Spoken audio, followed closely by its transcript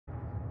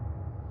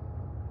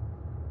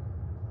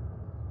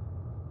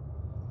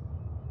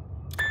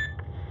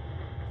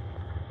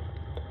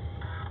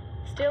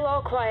Still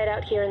all quiet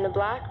out here in the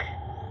black.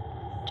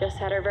 Just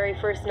had our very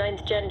first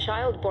 9th-gen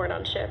child born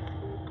on ship.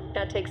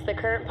 That takes the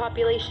current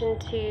population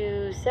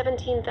to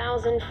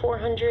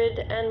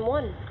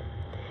 17,401.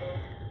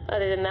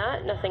 Other than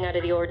that, nothing out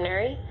of the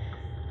ordinary.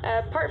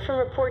 Apart from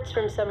reports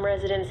from some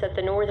residents at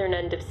the northern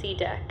end of C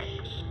Deck.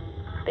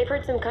 They've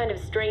heard some kind of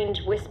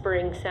strange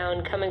whispering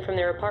sound coming from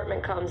their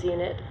apartment comms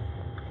unit.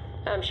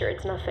 I'm sure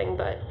it's nothing,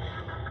 but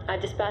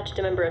I've dispatched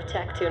a member of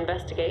tech to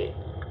investigate.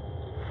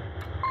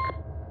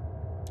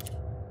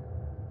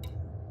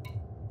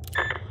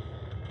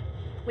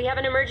 We have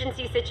an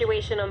emergency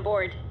situation on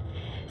board.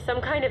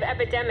 Some kind of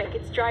epidemic.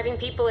 It's driving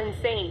people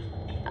insane.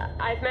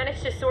 I've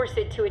managed to source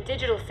it to a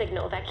digital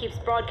signal that keeps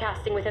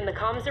broadcasting within the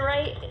comms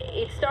array.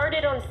 It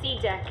started on C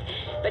Deck,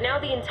 but now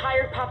the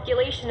entire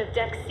population of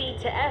Deck C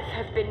to F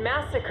have been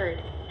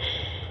massacred.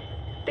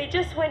 They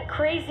just went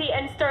crazy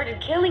and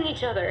started killing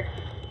each other.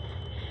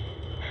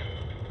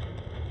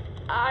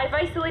 I've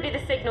isolated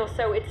the signal,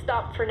 so it's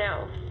stopped for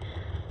now.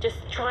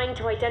 Just trying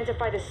to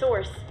identify the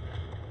source.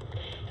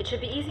 It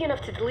should be easy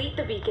enough to delete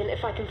the beacon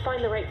if I can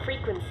find the right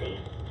frequency.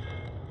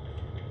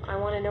 I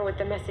want to know what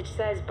the message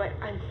says, but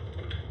I'm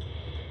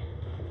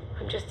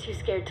just too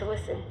scared to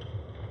listen.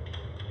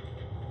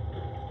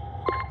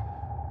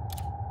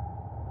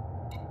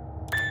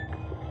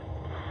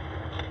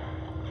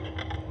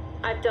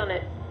 I've done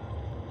it.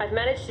 I've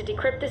managed to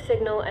decrypt the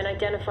signal and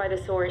identify the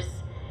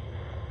source.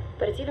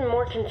 But it's even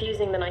more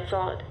confusing than I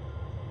thought.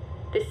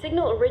 The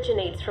signal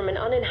originates from an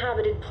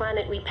uninhabited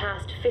planet we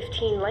passed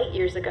 15 light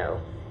years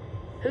ago.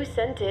 Who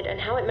sent it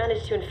and how it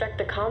managed to infect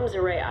the comms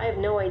array, I have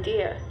no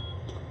idea.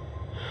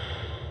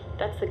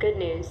 That's the good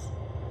news.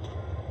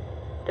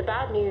 The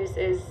bad news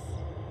is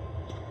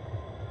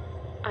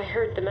I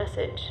heard the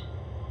message.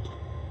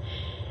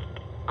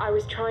 I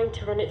was trying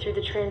to run it through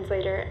the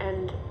translator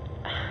and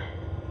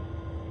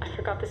I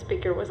forgot the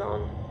speaker was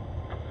on.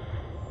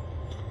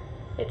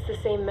 It's the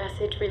same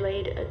message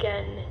relayed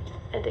again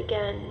and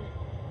again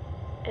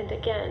and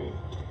again.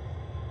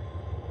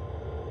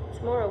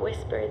 It's more a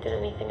whisper than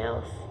anything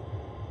else.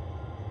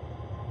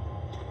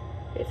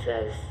 It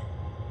says,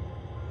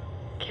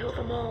 kill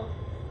them all.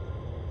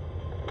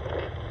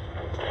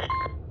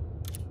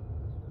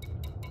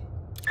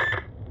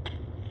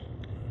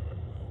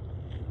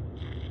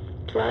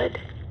 Blood.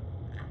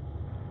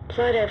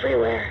 Blood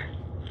everywhere.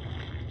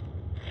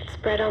 It's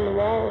spread on the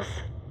walls.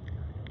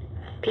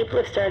 People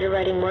have started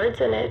writing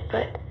words in it,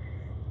 but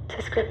it's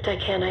a script I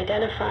can't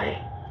identify.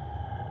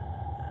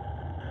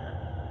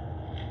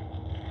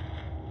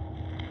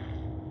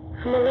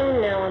 I'm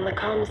alone now on the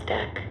comms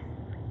deck.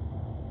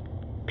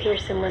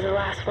 Pearson was the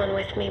last one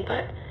with me,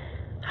 but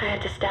I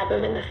had to stab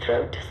him in the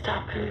throat to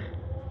stop him.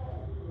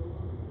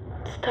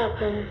 Stop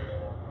him.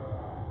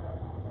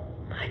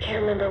 I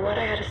can't remember what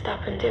I had to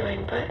stop him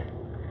doing, but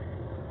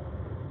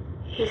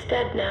he's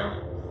dead now.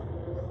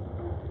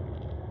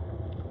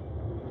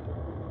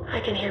 I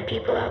can hear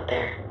people out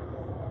there.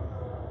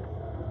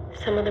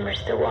 Some of them are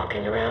still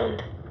walking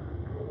around.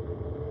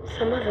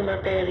 Some of them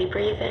are barely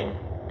breathing.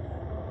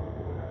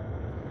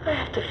 I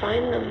have to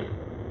find them.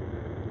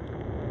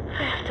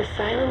 I have to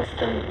silence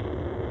them.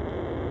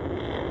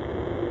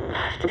 I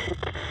have to...